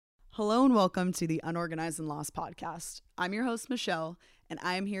Hello and welcome to the Unorganized and Lost podcast. I'm your host, Michelle, and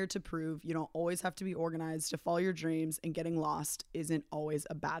I am here to prove you don't always have to be organized to follow your dreams, and getting lost isn't always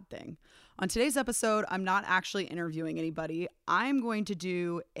a bad thing. On today's episode, I'm not actually interviewing anybody. I'm going to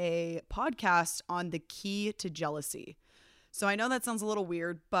do a podcast on the key to jealousy. So I know that sounds a little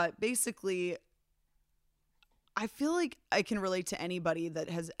weird, but basically, I feel like I can relate to anybody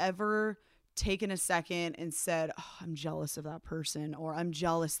that has ever taken a second and said, oh, I'm jealous of that person, or I'm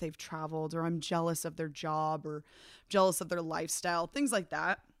jealous they've traveled, or I'm jealous of their job, or jealous of their lifestyle, things like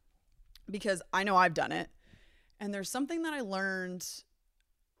that, because I know I've done it. And there's something that I learned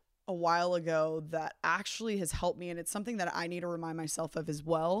a while ago that actually has helped me, and it's something that I need to remind myself of as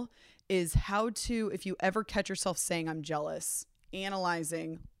well, is how to, if you ever catch yourself saying I'm jealous,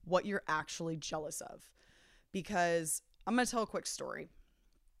 analyzing what you're actually jealous of. Because I'm going to tell a quick story.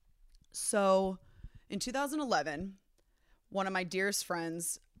 So in 2011, one of my dearest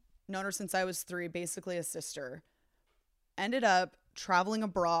friends, known her since I was 3, basically a sister, ended up traveling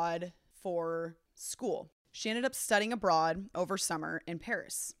abroad for school. She ended up studying abroad over summer in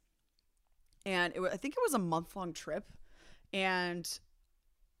Paris. And I think it was a month-long trip. And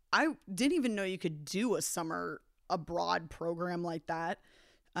I didn't even know you could do a summer abroad program like that.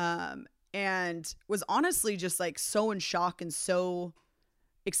 And was honestly just like so in shock and so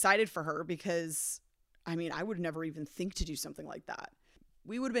excited for her because, I mean, I would never even think to do something like that.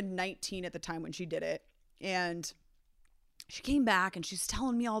 We would have been 19 at the time when she did it. And she came back and she's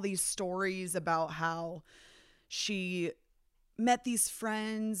telling me all these stories about how she met these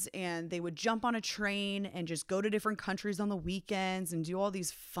friends and they would jump on a train and just go to different countries on the weekends and do all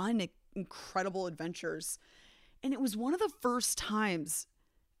these fun, incredible adventures. And it was one of the first times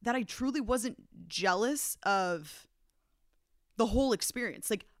that I truly wasn't jealous of the whole experience.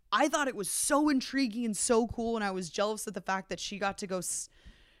 Like, I thought it was so intriguing and so cool, and I was jealous of the fact that she got to go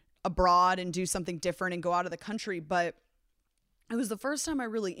abroad and do something different and go out of the country. But it was the first time I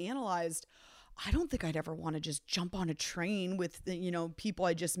really analyzed, I don't think I'd ever want to just jump on a train with, people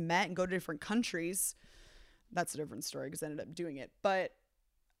I just met and go to different countries. That's a different story because I ended up doing it. But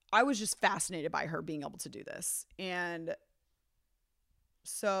I was just fascinated by her being able to do this. And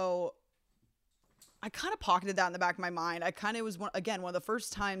so I kind of pocketed that in the back of my mind. It was one of the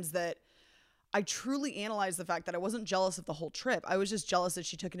first times that I truly analyzed the fact that I wasn't jealous of the whole trip. I was just jealous that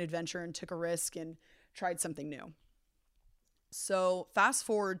she took an adventure and took a risk and tried something new. So fast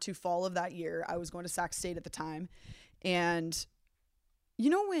forward to fall of that year, I was going to Sac State at the time. And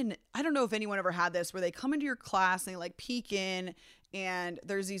I don't know if anyone ever had this, where they come into your class and they like peek in and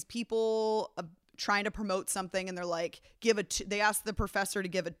there's these people trying to promote something, and they're like, they ask the professor to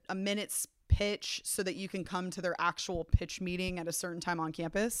give a minute's pitch so that you can come to their actual pitch meeting at a certain time on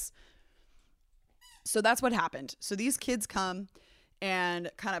campus. So that's what happened. So these kids come and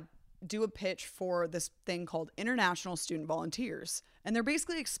kind of do a pitch for this thing called International Student Volunteers. And they're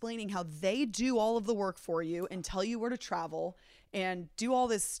basically explaining how they do all of the work for you and tell you where to travel and do all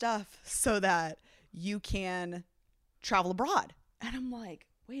this stuff so that you can travel abroad. And I'm like,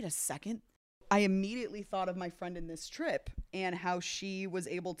 wait a second. I immediately thought of my friend in this trip and how she was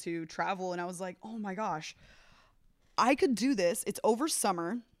able to travel. And I was like, oh my gosh, I could do this. It's over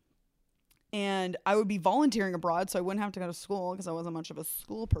summer and I would be volunteering abroad, so I wouldn't have to go to school because I wasn't much of a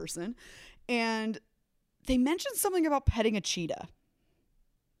school person. And they mentioned something about petting a cheetah.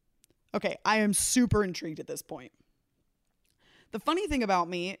 Okay, I am super intrigued at this point. The funny thing about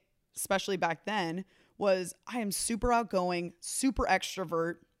me, especially back then, was I am super outgoing, super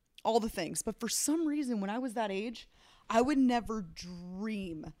extrovert, all the things. But for some reason, when I was that age, I would never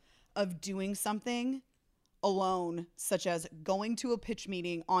dream of doing something alone, such as going to a pitch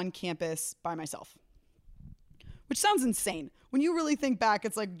meeting on campus by myself, which sounds insane. When you really think back,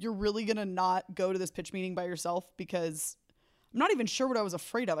 it's like, you're really going to not go to this pitch meeting by yourself? Because I'm not even sure what I was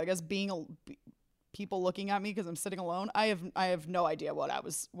afraid of. I guess people looking at me because I'm sitting alone. I have no idea what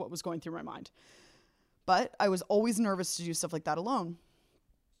was going through my mind. But I was always nervous to do stuff like that alone.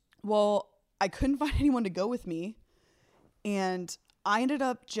 Well, I couldn't find anyone to go with me. And I ended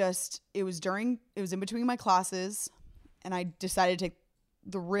up it was in between my classes, and I decided to take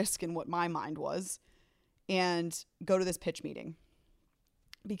the risk in what my mind was and go to this pitch meeting.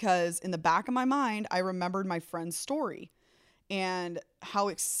 Because in the back of my mind, I remembered my friend's story and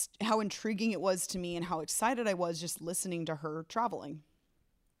how intriguing it was to me and how excited I was just listening to her traveling.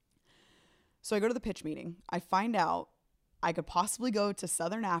 So I go to the pitch meeting. I find out I could possibly go to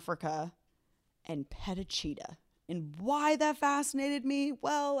Southern Africa and pet a cheetah. And why that fascinated me?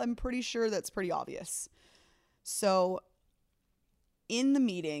 Well, I'm pretty sure that's pretty obvious. So in the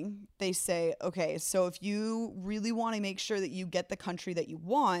meeting, they say, okay, so if you really want to make sure that you get the country that you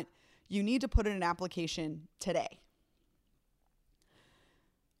want, You need to put in an application today.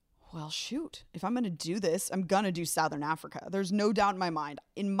 Well, shoot, if I'm going to do this, I'm going to do Southern Africa. There's no doubt in my mind.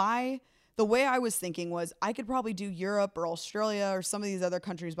 The way I was thinking was I could probably do Europe or Australia or some of these other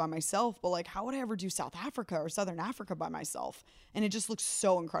countries by myself, but like, how would I ever do South Africa or Southern Africa by myself? And it just looks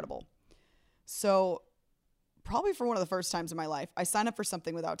so incredible. So probably for one of the first times in my life, I signed up for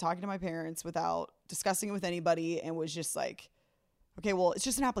something without talking to my parents, without discussing it with anybody, and was just like, okay, well, it's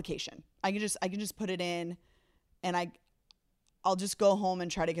just an application. I can just put it in, and I'll just go home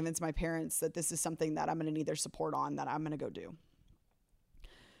and try to convince my parents that this is something that I'm going to need their support on, that I'm going to go do.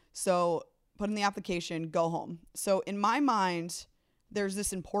 So put in the application, go home. So in my mind, there's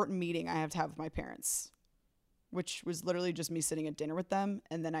this important meeting I have to have with my parents, which was literally just me sitting at dinner with them.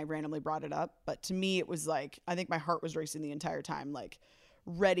 And then I randomly brought it up. But to me, it was like, I think my heart was racing the entire time, like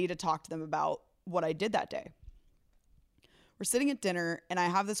ready to talk to them about what I did that day. We're sitting at dinner and I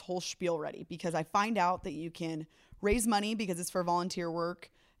have this whole spiel ready because I find out that you can raise money because it's for volunteer work,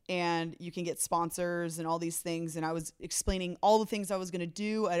 and you can get sponsors and all these things. And I was explaining all the things I was going to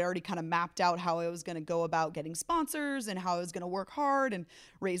do. I'd already kind of mapped out how I was going to go about getting sponsors and how I was going to work hard and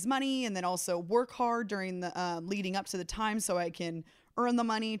raise money, and then also work hard during the leading up to the time so I can earn the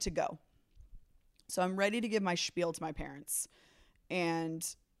money to go. So I'm ready to give my spiel to my parents, and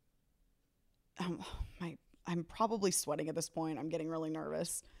I'm probably sweating at this point. I'm getting really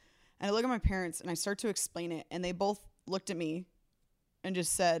nervous. And I look at my parents and I start to explain it, and they both looked at me and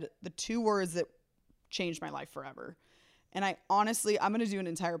just said the two words that changed my life forever. And I'm going to do an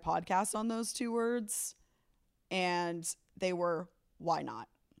entire podcast on those two words. And they were, why not?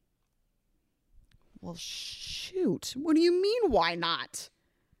 Well, shoot. What do you mean, why not?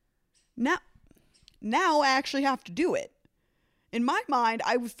 Now I actually have to do it. In my mind,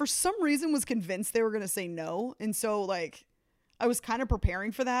 I for some reason was convinced they were going to say no. And so like I was kind of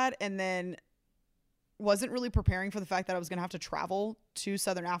preparing for that, and then wasn't really preparing for the fact that I was going to have to travel to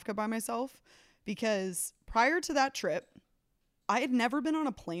Southern Africa by myself, because prior to that trip, I had never been on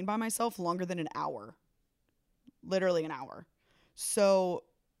a plane by myself longer than an hour, literally an hour. So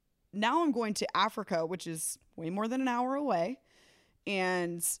now I'm going to Africa, which is way more than an hour away.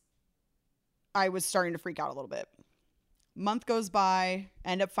 And I was starting to freak out a little bit. Month goes by,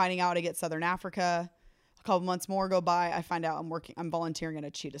 I end up finding out I get Southern Africa. A couple months more go by, I find out I'm volunteering at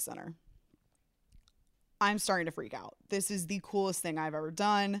a cheetah center. I'm starting to freak out. This is the coolest thing I've ever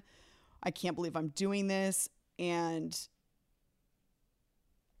done. I can't believe I'm doing this. And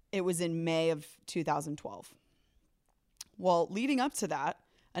it was in May of 2012. Well, leading up to that,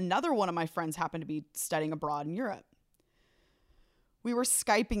 another one of my friends happened to be studying abroad in Europe. We were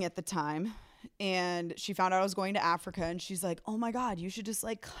Skyping at the time, and she found out I was going to Africa, and she's like, oh my God, you should just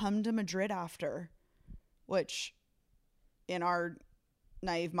like come to Madrid after, which in our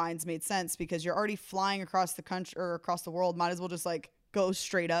naive minds made sense because you're already flying across the country or across the world. Might as well just like go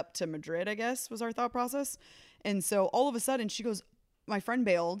straight up to Madrid, I guess was our thought process. And so all of a sudden she goes, my friend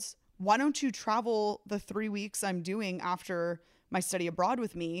bailed. Why don't you travel the 3 weeks I'm doing after my study abroad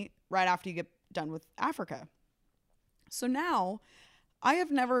with me right after you get done with Africa? So now I have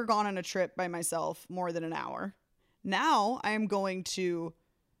never gone on a trip by myself more than an hour. Now I am going to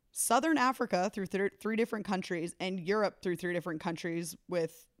Southern Africa through three different countries, and Europe through 3 different countries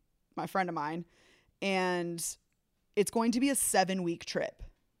with my friend of mine. And it's going to be a 7-week trip.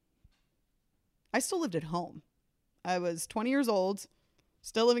 I still lived at home. I was 20 years old,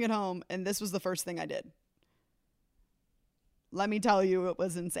 still living at home, and this was the first thing I did. Let me tell you, it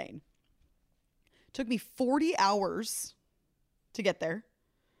was insane. It took me 40 hours to get there.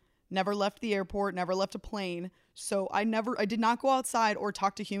 Never left the airport, never left a plane. So I did not go outside or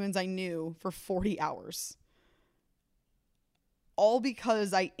talk to humans I knew for 40 hours. All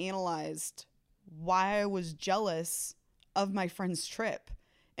because I analyzed why I was jealous of my friend's trip.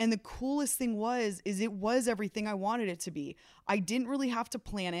 And the coolest thing is it was everything I wanted it to be. I didn't really have to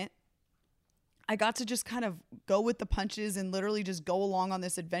plan it. I got to just kind of go with the punches and literally just go along on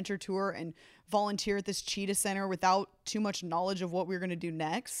this adventure tour and volunteer at this cheetah center without too much knowledge of what we were going to do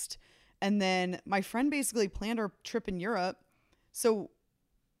next. And then my friend basically planned our trip in Europe. So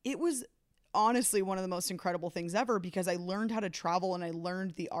it was honestly one of the most incredible things ever because I learned how to travel and I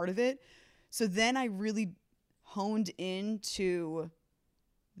learned the art of it. So then I really honed into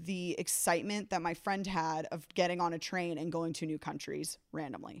the excitement that my friend had of getting on a train and going to new countries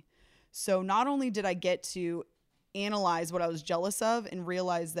randomly. So not only did I get to analyze what I was jealous of and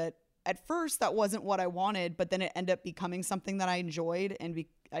realize that at first that wasn't what I wanted, but then it ended up becoming something that I enjoyed and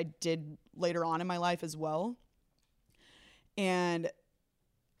I did later on in my life as well. And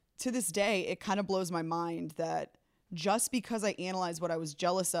to this day, it kind of blows my mind that just because I analyzed what I was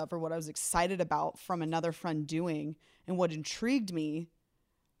jealous of or what I was excited about from another friend doing and what intrigued me,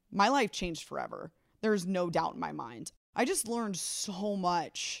 my life changed forever. There's no doubt in my mind. I just learned so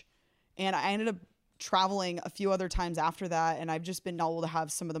much, and I ended up traveling a few other times after that, and I've just been able to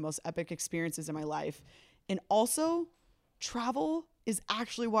have some of the most epic experiences in my life. And also, travel is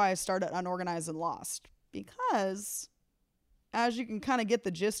actually why I started Unorganized and Lost, because as you can kind of get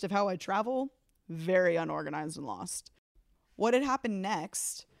the gist of how I travel, very unorganized and lost. What had happened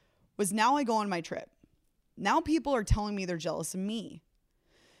next was now I go on my trip. Now people are telling me they're jealous of me.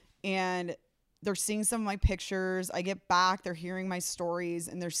 And they're seeing some of my pictures. I get back, they're hearing my stories,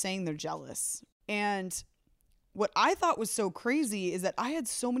 and they're saying they're jealous. And what I thought was so crazy is that I had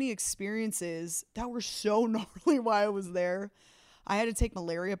so many experiences that were so gnarly while I was there. I had to take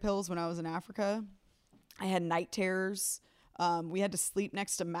malaria pills when I was in Africa. I had night terrors. We had to sleep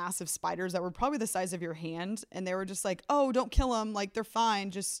next to massive spiders that were probably the size of your hand. And they were just like, oh, don't kill them. Like, they're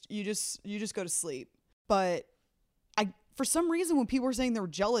fine. You just go to sleep. But for some reason, when people were saying they were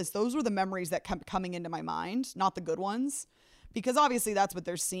jealous, those were the memories that kept coming into my mind, not the good ones, because obviously that's what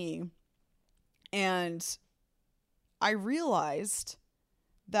they're seeing. And I realized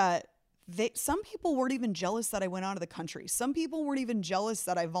that some people weren't even jealous that I went out of the country. Some people weren't even jealous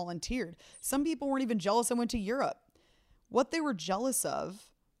that I volunteered. Some people weren't even jealous I went to Europe. What they were jealous of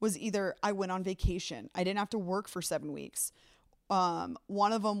was either I went on vacation. I didn't have to work for 7 weeks.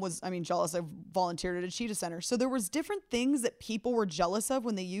 One of them was, jealous I volunteered at a cheetah center. So there was different things that people were jealous of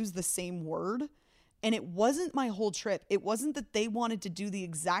when they used the same word. And it wasn't my whole trip. It wasn't that they wanted to do the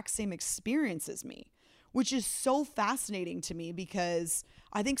exact same experience as me, which is so fascinating to me, because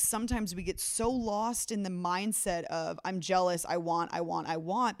I think sometimes we get so lost in the mindset of I'm jealous, I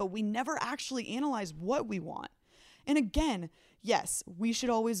want, but we never actually analyze what we want. And again, yes, we should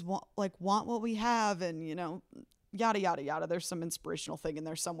always want what we have, and, yada, yada, yada. There's some inspirational thing in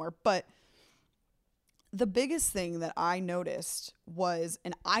there somewhere. But the biggest thing that I noticed was,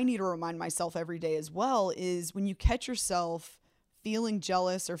 and I need to remind myself every day as well, is when you catch yourself feeling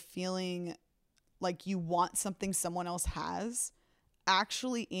jealous or feeling like you want something someone else has,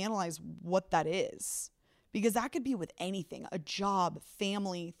 actually analyze what that is. Because that could be with anything, a job,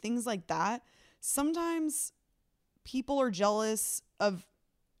 family, things like that. Sometimes people are jealous of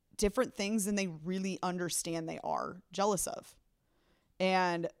different things than they really understand they are jealous of.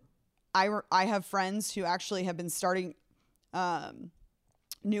 And I have friends who actually have been starting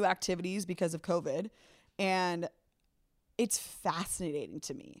new activities because of COVID. And it's fascinating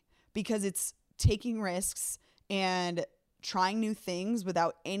to me because it's taking risks and trying new things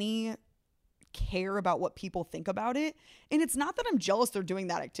without any care about what people think about it. And it's not that I'm jealous they're doing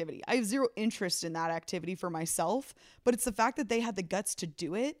that activity. I have zero interest in that activity for myself, but it's the fact that they had the guts to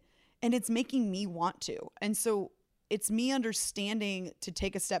do it, and it's making me want to. And so it's me understanding to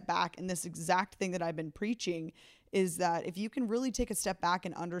take a step back. And this exact thing that I've been preaching is that if you can really take a step back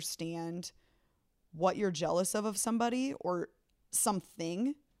and understand what you're jealous of somebody or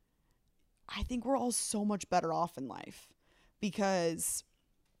something, I think we're all so much better off in life, because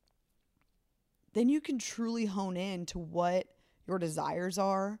then you can truly hone in to what your desires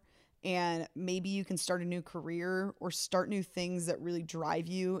are, and maybe you can start a new career or start new things that really drive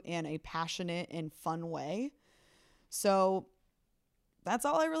you in a passionate and fun way. So that's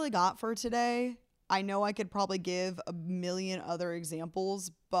all I really got for today. I know I could probably give a million other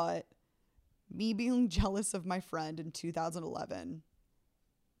examples, but me being jealous of my friend in 2011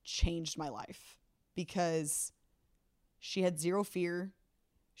 changed my life, because she had zero fear.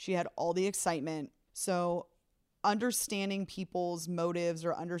 She had all the excitement. So understanding people's motives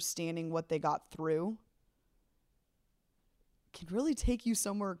or understanding what they got through can really take you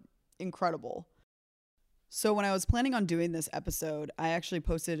somewhere incredible. So when I was planning on doing this episode, I actually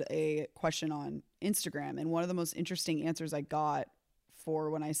posted a question on Instagram, and one of the most interesting answers I got for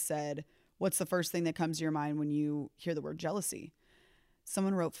when I said, what's the first thing that comes to your mind when you hear the word jealousy?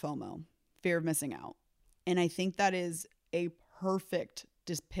 Someone wrote FOMO, fear of missing out. And I think that is a perfect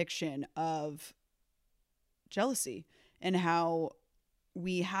depiction of jealousy, and how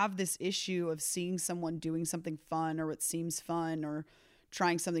we have this issue of seeing someone doing something fun or what seems fun or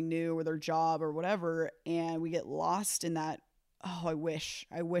trying something new or their job or whatever, and we get lost in that, oh, I wish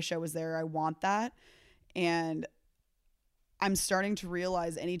I was there. I want that. And I'm starting to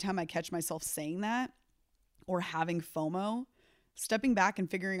realize anytime I catch myself saying that or having FOMO, stepping back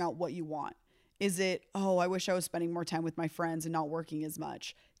and figuring out what you want. Is it, oh, I wish I was spending more time with my friends and not working as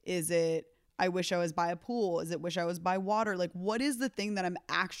much? Is it, I wish I was by a pool? Is it wish I was by water? Like, what is the thing that I'm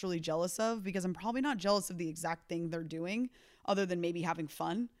actually jealous of? Because I'm probably not jealous of the exact thing they're doing, other than maybe having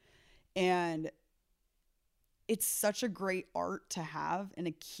fun. And it's such a great art to have and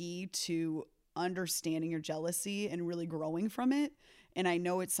a key to understanding your jealousy and really growing from it. And I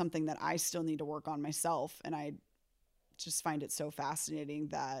know it's something that I still need to work on myself. And I just find it so fascinating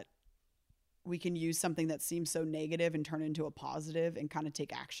that we can use something that seems so negative and turn it into a positive and kind of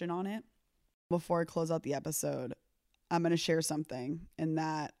take action on it. Before I close out the episode, I'm going to share something in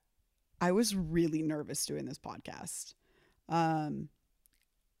that I was really nervous doing this podcast.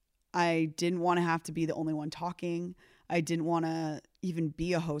 I didn't want to have to be the only one talking. I didn't want to even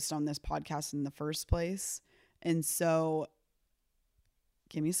be a host on this podcast in the first place. And so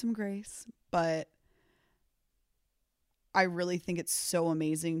give me some grace, but I really think it's so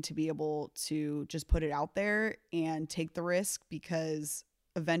amazing to be able to just put it out there and take the risk, because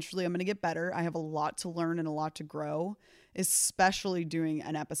eventually I'm going to get better. I have a lot to learn and a lot to grow, especially doing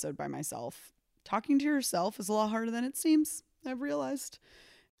an episode by myself. Talking to yourself is a lot harder than it seems, I've realized.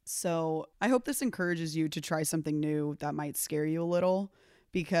 So I hope this encourages you to try something new that might scare you a little,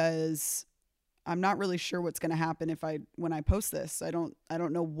 because I'm not really sure what's going to happen when I post this. I don't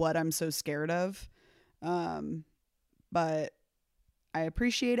know what I'm so scared of. But I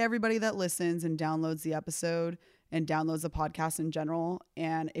appreciate everybody that listens and downloads the episode and downloads the podcast in general.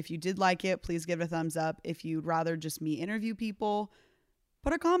 And if you did like it, please give it a thumbs up. If you'd rather just me interview people,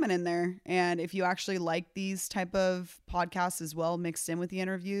 put a comment in there. And if you actually like these type of podcasts as well, mixed in with the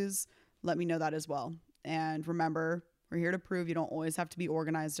interviews, let me know that as well. And remember, we're here to prove you don't always have to be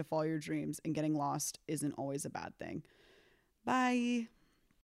organized to follow your dreams, and getting lost isn't always a bad thing. Bye.